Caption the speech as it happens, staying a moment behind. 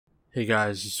Hey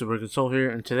guys, it's Super Console here,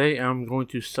 and today I'm going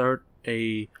to start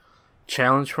a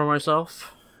challenge for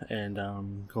myself, and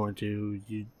I'm going to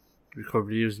record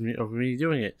videos of me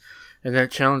doing it. And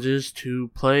that challenge is to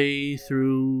play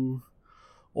through,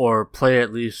 or play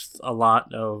at least a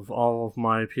lot of all of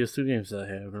my PS2 games that I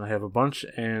have, and I have a bunch.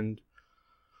 And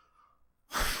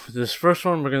this first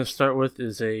one we're going to start with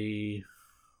is a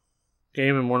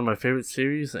game in one of my favorite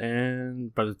series,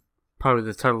 and probably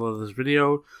the title of this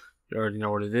video. You already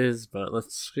know what it is, but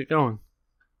let's get going.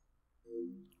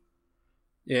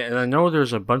 Yeah, and I know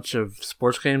there's a bunch of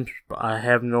sports games, but I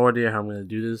have no idea how I'm going to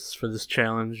do this for this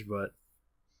challenge, but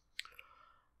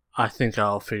I think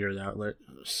I'll figure it out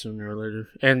sooner or later.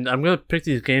 And I'm going to pick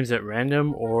these games at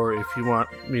random, or if you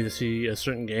want me to see a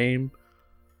certain game,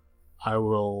 I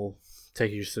will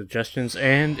take your suggestions.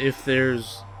 And if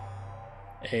there's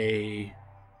a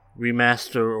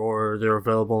remaster or they're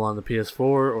available on the PS4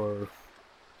 or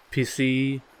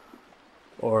PC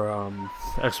or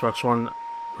Xbox One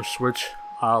or Switch,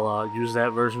 I'll use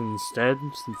that version instead,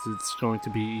 since it's going to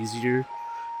be easier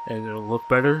and it'll look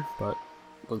better. But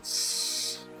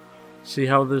let's see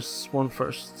how this one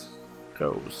first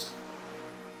goes.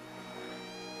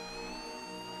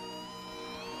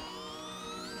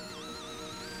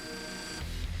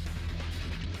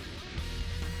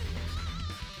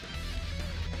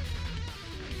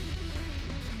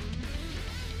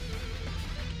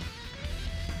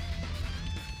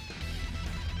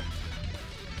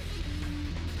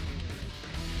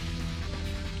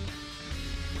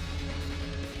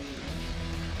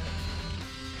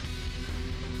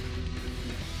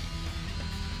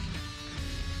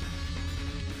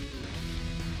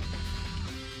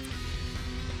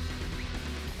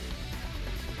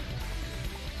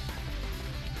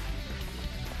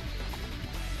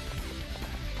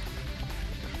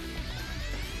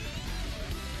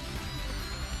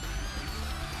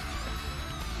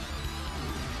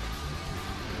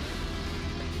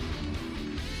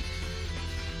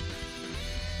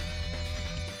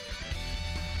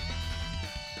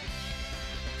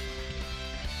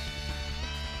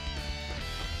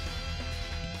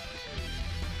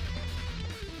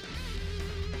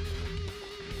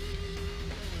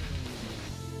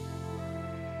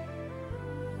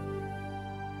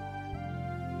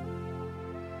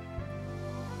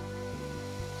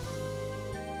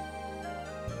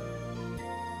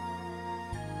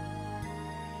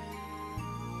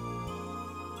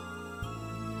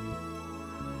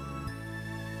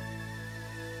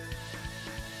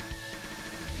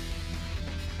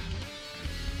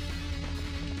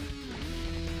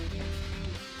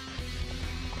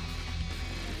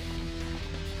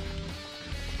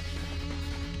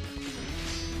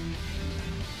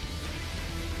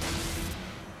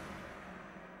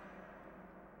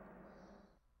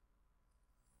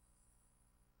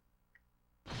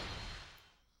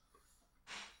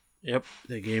 Yep,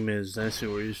 the game is Dynasty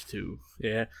Warriors 2.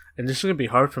 Yeah, and this is going to be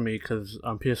hard for me because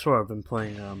on PS4 I've been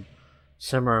playing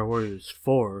Samurai Warriors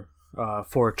 4,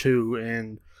 4-2,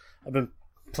 and I've been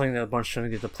playing that a bunch trying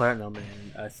to get the Platinum,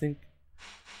 and I think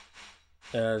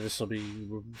this will be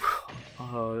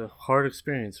a hard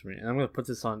experience for me. And I'm going to put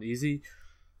this on easy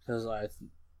because I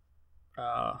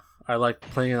like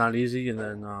playing it on easy, and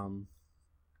then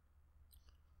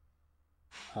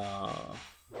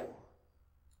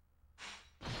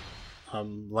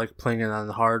like playing it on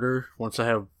harder once I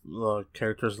have the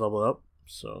characters leveled up.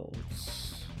 So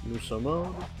it's Muso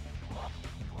mode.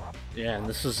 Yeah, and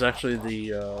this is actually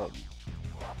the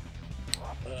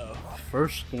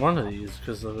first one of these,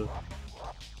 because the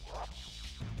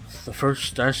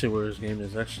first Dynasty Warriors game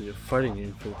is actually a fighting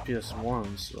game for the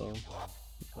PS1. So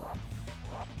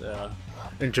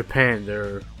in Japan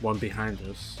they're one behind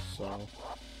us. So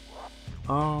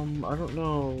I don't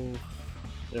know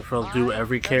if I'll do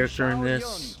every character in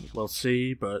this, we'll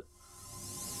see, but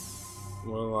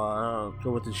we'll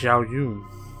go with the Zhao Yun.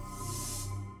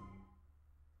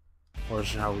 Or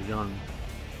Zhao Yun.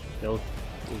 The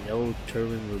Yellow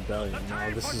Turban Rebellion. Now,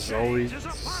 this is always...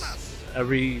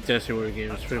 Every Dynasty Warrior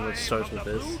game pretty much starts with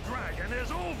this. Dragon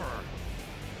is over,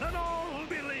 and all who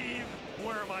believe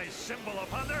wear my symbol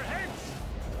upon their heads.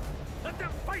 Let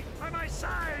them fight by my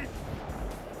side.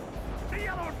 The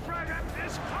Yellow Dragon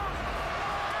is come.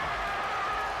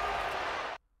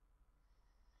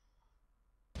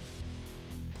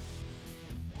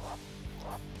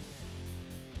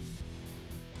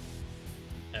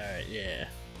 Alright, yeah.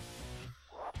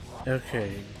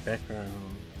 Okay, background.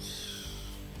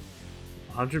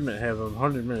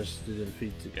 100 minutes to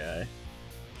defeat the guy.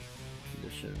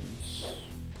 Conditions.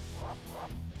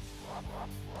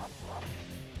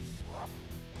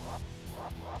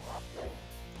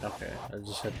 Okay, I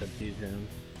just had to beat him.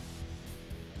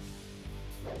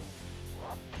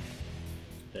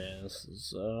 Yeah, this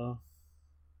is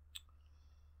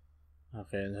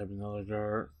okay, and have another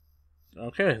guard.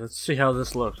 Okay, let's see how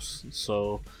this looks.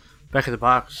 So, back of the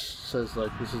box says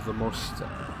like this is the most.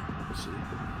 Let's see.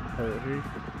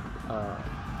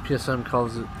 PSM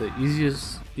calls it the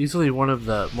easily one of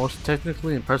the most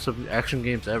technically impressive action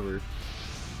games ever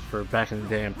for back in the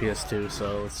day on PS2.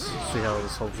 So let's see how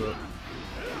this holds up.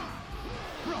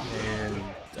 And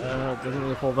doesn't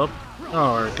really hold up.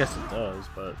 Oh, or I guess it does,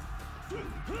 but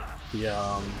the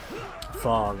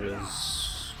fog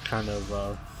is kind of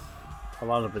a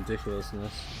lot of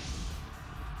ridiculousness.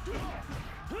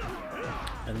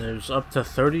 And there's up to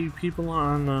 30 people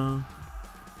on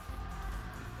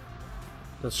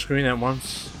the screen at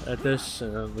once at this,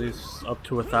 and at least up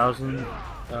to 1,000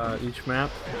 each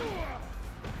map.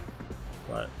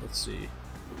 But let's see.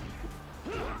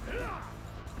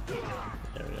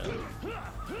 There we go.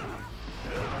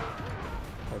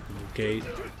 Open the gate.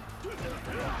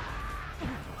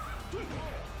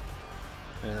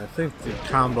 And I think the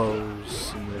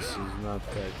combos in this is not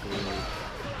that good.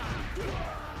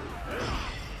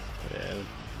 Yeah,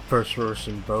 first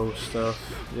person bow stuff.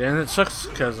 Yeah, and it sucks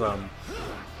because I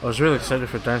was really excited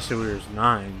for Dynasty Warriors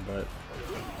 9, but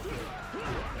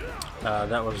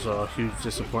that was a huge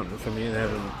disappointment for me. I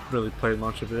haven't really played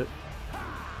much of it.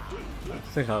 I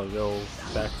think I'll go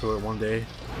back to it one day.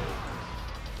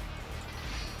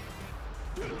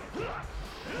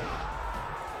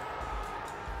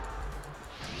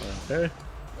 Okay,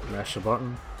 mash the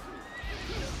button.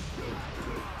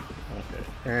 Okay,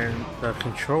 and the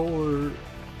controller,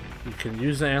 you can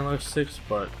use the analog sticks,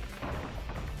 but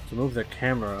to move the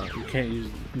camera, you can't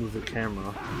move the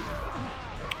camera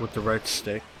with the right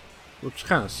stick, which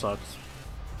kind of sucks.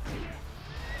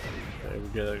 Okay, we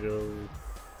gotta go.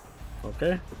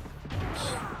 Okay,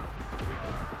 let's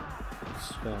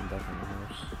go back on the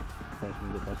horse. If I can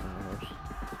get back on the horse.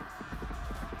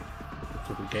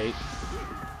 To the gate.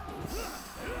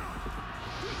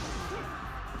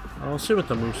 I'll see what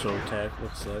the Muso attack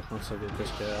looks like once I get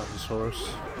this guy off his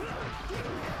horse.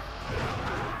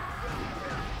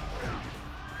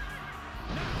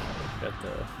 Got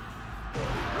the...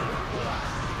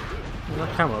 Well,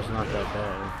 that combo's not that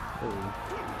bad. Ooh.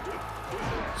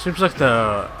 Seems like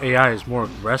the AI is more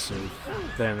aggressive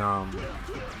than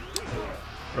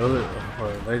earlier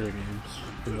or later games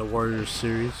in the Warriors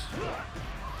series.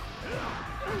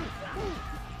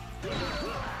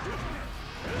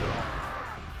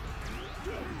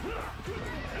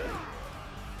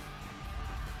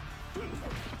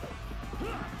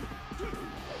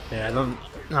 Yeah, I don't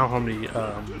know how many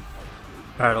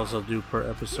battles I'll do per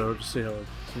episode to see how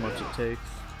much it takes.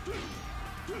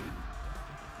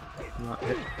 Not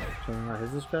hit. Can I not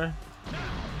hit this guy?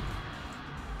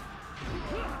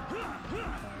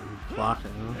 He's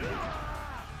blocking, huh?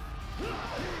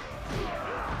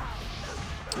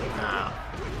 Nah.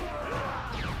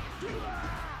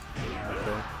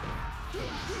 Okay.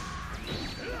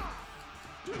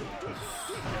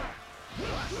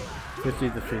 50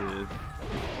 defeated.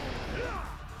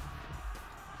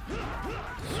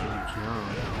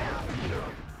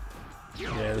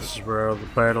 Yeah, this is where all the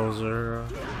battles are.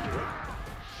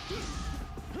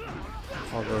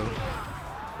 All the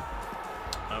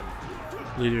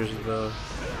leaders of the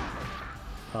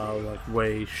like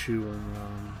Wei, Shu, and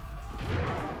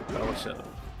what's that?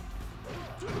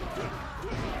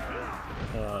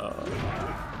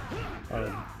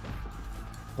 I'm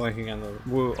blanking on the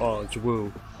Wu. Oh, it's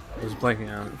Wu. I was blanking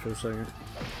on it for a second.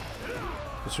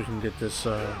 Guess we can get this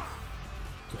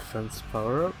defense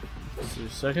power up. 2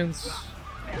 seconds.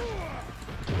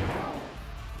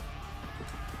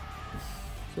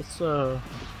 Let's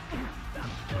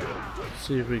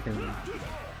see if we can.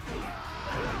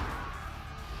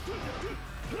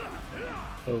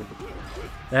 Oh,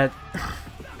 that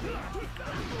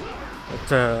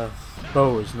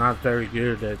bow is not very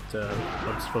good at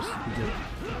what it's supposed to be doing.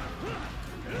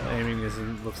 Aiming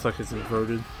isn't. Looks like it's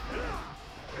inverted.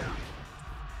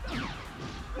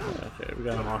 Okay, we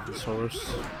got him off his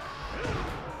horse.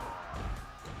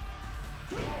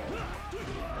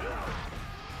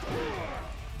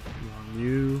 On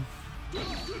you.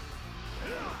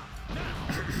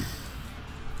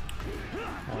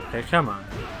 Okay, come on.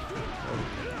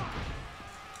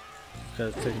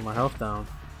 This guy's taking my health down.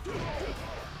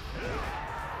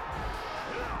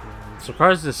 I'm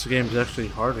surprised this game is actually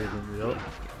harder than the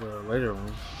later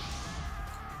ones.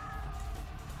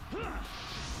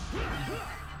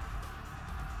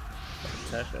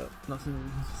 Attack up.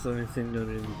 Nothing. Is there anything gonna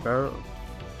be in the barrel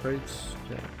crates?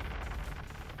 Yeah.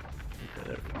 Okay,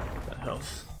 there we go. Got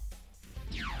health.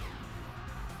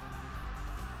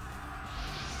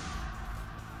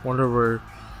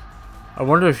 I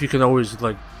wonder if you can always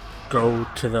like go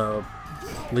to the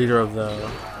leader of the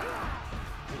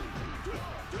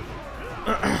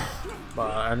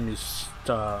enemy's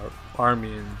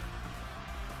army and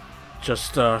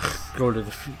just go to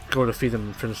defeat them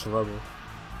and finish the level.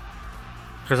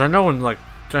 Because I know in like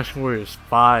Dynasty Warriors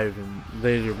 5 and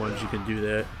later ones you can do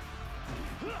that,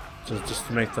 just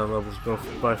to make the levels go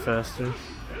by faster.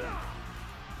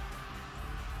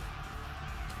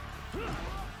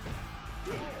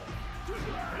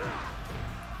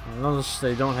 I notice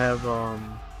they don't have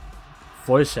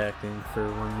voice acting for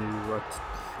when you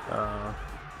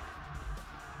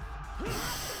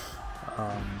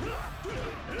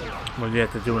when you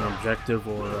have to do an objective,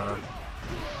 or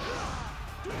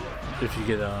if you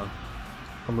get a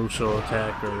Muso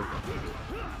attack, or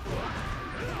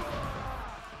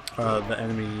the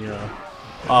enemy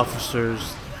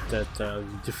officers that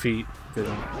you defeat, they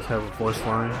don't have a voice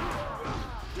line.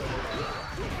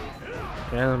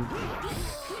 And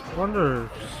I wonder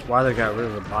why they got rid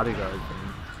of the bodyguard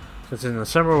thing. Because in the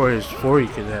Dynasty Warriors 4 you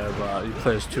could have, you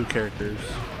play as 2 characters.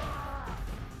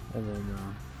 And then,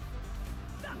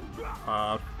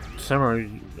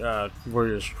 Dynasty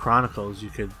Warriors Chronicles, you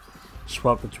could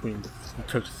swap between, you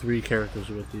took 3 characters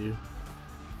with you.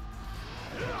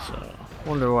 So, I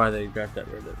wonder why they got that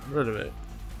rid of it.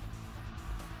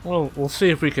 Well, we'll see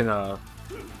if we can,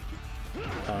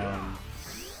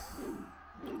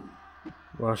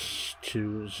 rush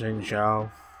to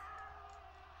Zhengzhou.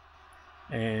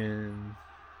 And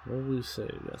what will we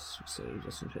save? Yes, we save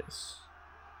just in case.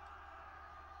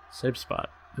 Save spot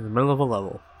in the middle of a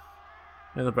level,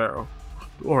 in the barrel,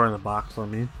 or in the box. I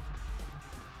mean.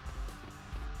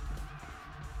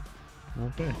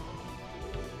 Okay.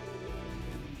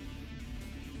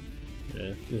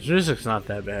 Yeah, the music's not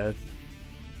that bad.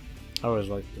 I always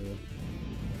like the.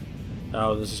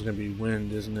 Oh, this is gonna be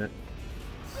wind, isn't it?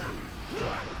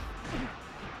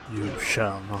 You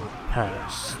shall not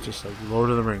pass. Just like Lord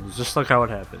of the Rings, just like how it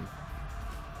happened.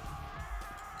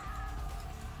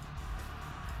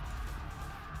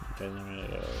 Okay, then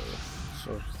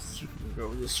so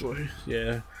go this way.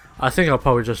 Yeah, I think I'll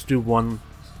probably just do 1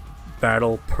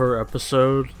 battle per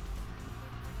episode,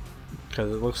 because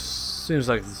it seems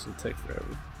like this will take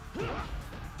forever.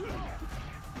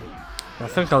 I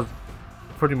think I'll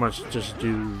pretty much just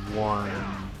do 1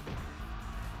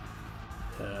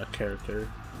 character.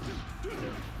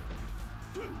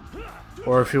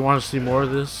 Or if you want to see more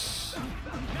of this,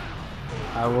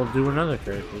 I will do another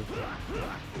character.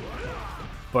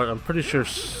 But I'm pretty sure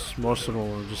most of them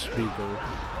will just be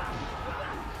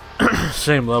the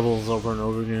same levels over and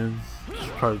over again. Just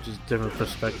probably just different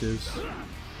perspectives.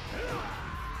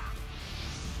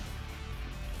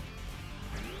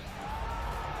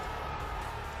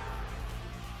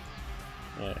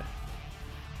 Yeah.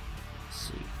 Let's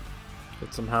see.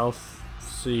 Get some health.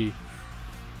 Let's see.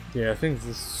 Yeah, I think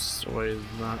this way is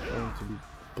not going to be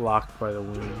blocked by the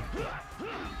wind.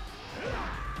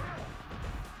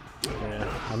 Yeah,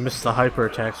 I missed the hyper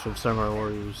attacks from Samurai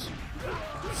Warriors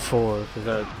 4 because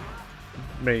that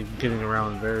made getting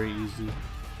around very easy.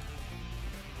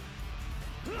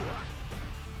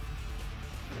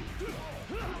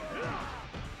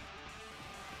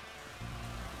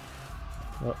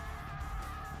 Oh.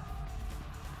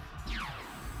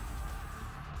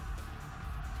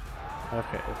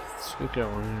 Okay, let's get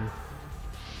going here.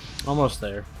 Almost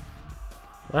there.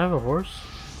 Do I have a horse?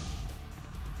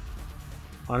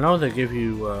 I know they give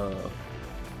you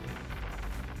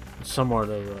somewhat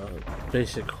of a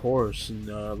basic horse in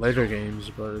later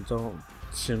games, but it don't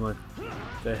seem like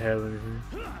they have anything.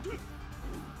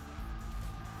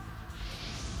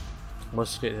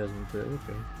 Musket hasn't been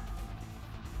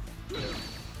okay.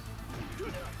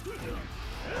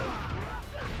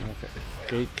 Okay,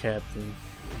 gate captain.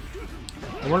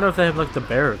 I wonder if they have like the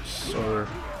barracks or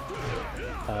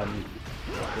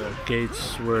the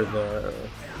gates where the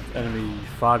enemy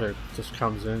fodder just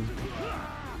comes in.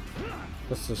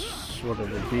 That's just what it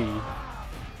would be.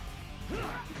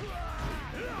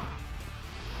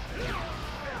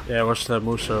 Yeah, watch the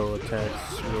Muso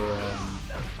attacks were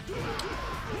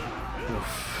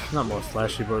not more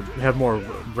flashy, but have more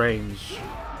range.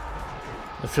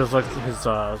 It feels like his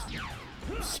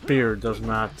spear does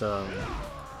not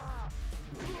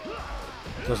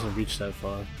doesn't reach that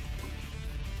far.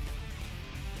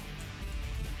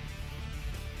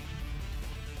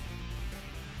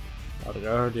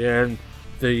 Bodyguard, yeah, and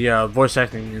the voice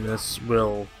acting in this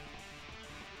will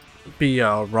be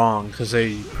wrong because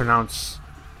they pronounce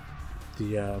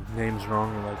the names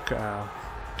wrong, like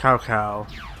Cow Cow.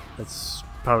 That's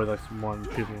probably like the one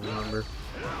people remember.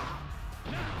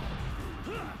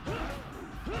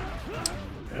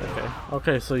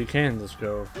 Okay, so you can just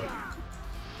go.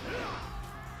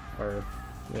 Or,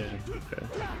 yeah, okay.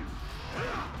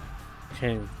 You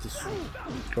can just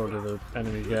go to the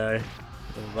enemy guy.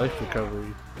 The life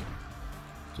recovery.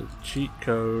 To the cheat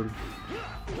code.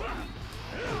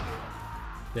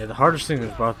 Yeah, the hardest thing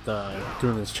about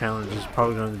doing this challenge is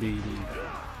probably going to be the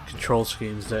control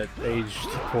schemes that aged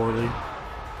poorly.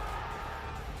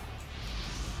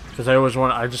 Because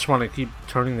I just want to keep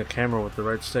turning the camera with the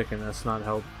right stick, and that's not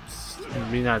help.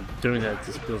 Me not doing that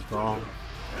just feels wrong.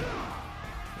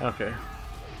 Okay.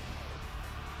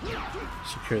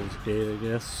 Secure this gate, I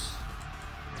guess.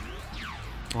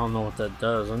 I don't know what that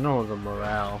does. I know the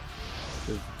morale.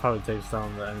 It probably takes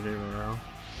down the enemy morale.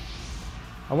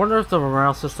 I wonder if the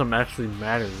morale system actually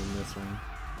matters in this one.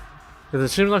 Because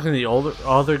it seems like in the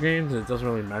other games it doesn't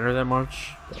really matter that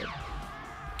much.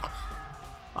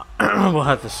 We'll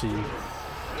have to see.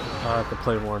 I'll have to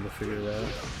play more to figure it out.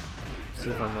 See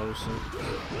if I notice it.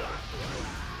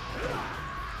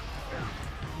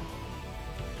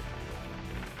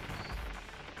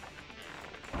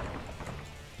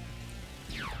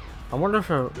 I wonder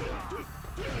if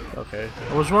okay.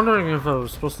 I was wondering if I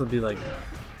was supposed to be like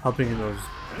helping in those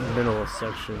middle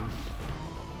sections.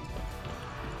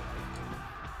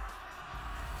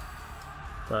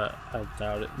 But I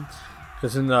doubt it.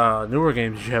 Because in the newer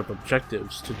games you have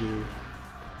objectives to do.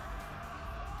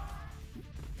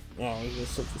 Oh, I'm gonna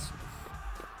set this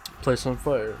place on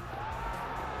fire.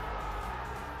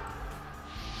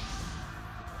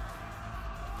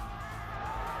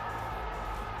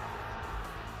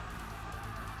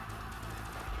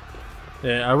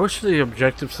 Yeah, I wish the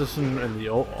objective system in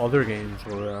the other games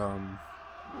were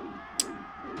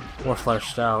more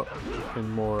fleshed out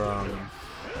and more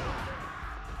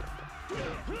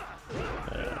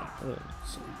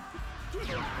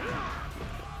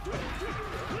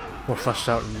more fleshed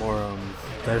out and more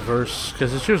diverse,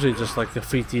 because it's usually just like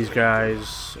defeat these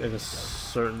guys in a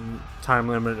certain time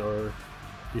limit or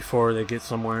before they get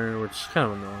somewhere, which is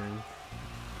kind of annoying.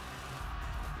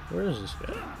 Where is this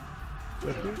guy? Is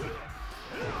that here?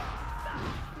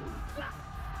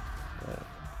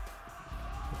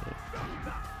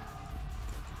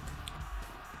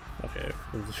 Okay,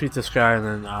 we'll defeat this guy and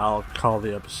then I'll call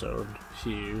the episode.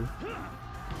 Hugh.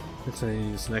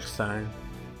 Continue this next time.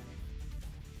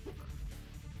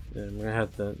 Yeah, I'm gonna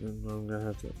have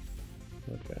to.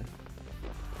 Okay.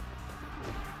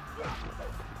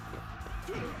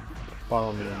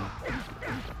 Follow me.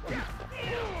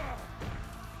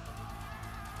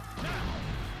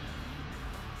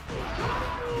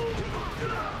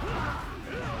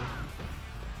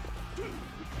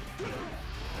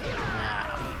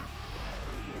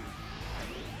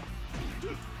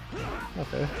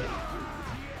 Okay.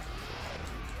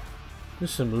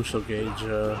 This Muso gauge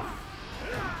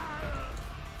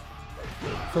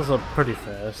fills up pretty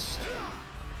fast.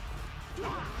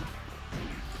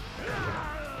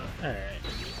 Alright.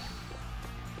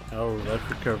 Oh, life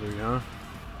recovery, huh?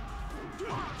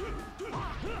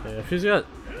 Yeah, if he's got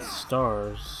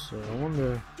stars, so I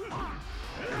wonder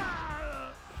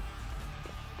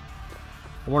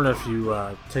if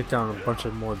you take down a bunch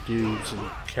of more dudes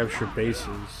and capture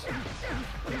bases.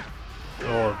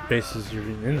 Or bases you're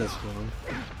in this one.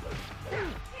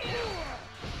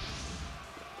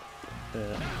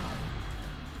 Yeah.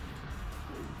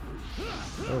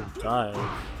 Oh, dive.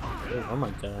 Oh, I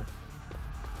might die.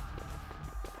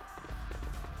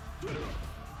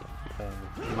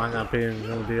 Am I not going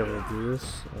to be able to do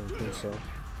this? I don't think so.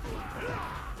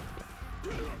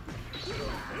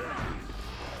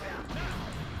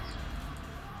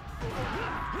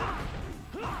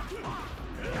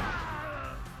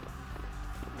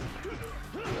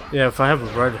 Yeah, if I have a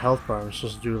red health bar, I'm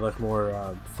supposed to do like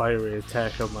more fiery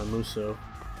attack of my Muso.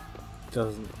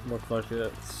 Doesn't look like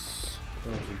that's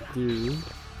going to do.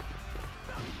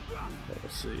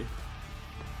 Let's see.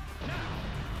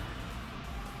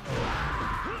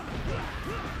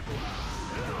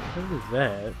 What is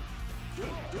that?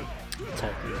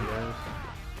 Attack these guys.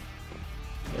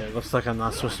 Yeah, it looks like I'm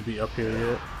not supposed to be up here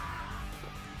yet.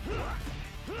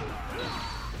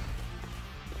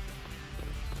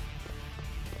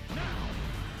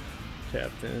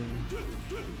 Captain.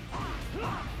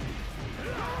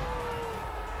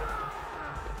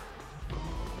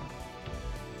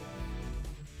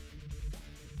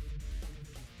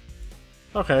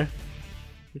 Okay.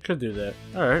 We could do that.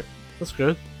 Alright, that's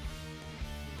good.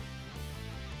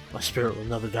 My spirit will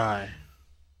never die.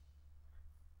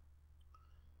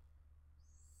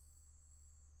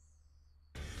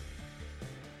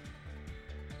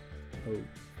 Oh,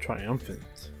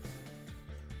 triumphant.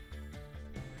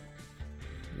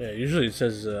 Yeah, usually it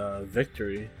says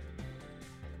victory.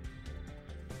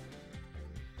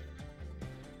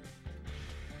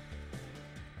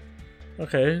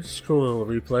 Okay, it's a cool little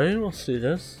replay. We'll see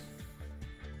this.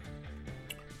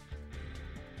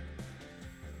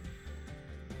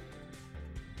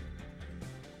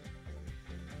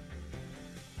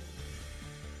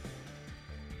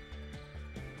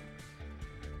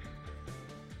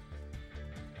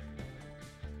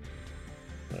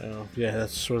 Well, yeah,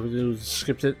 that's what we do.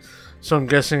 Skipped it. So I'm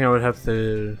guessing I would have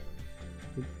to.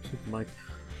 Mike.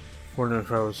 Wondering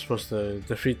if I was supposed to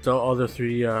defeat the other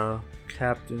three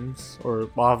captains or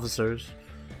officers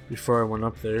before I went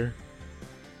up there.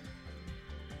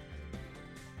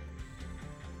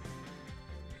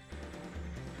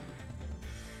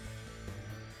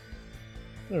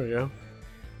 There we go.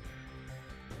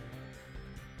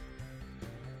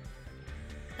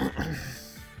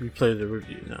 Replay the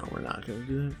review. No, we're not gonna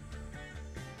do that.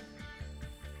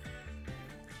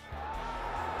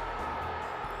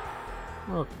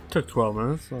 Well, it took 12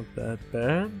 minutes, not that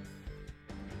bad.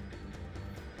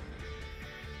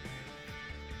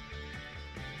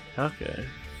 Okay.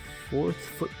 4th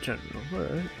foot general,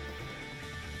 alright.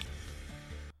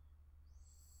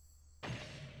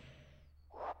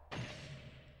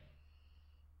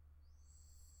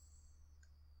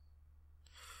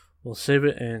 We'll save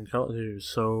it and call it here.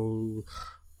 So,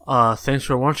 thanks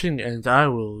for watching, and I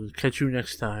will catch you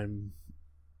next time.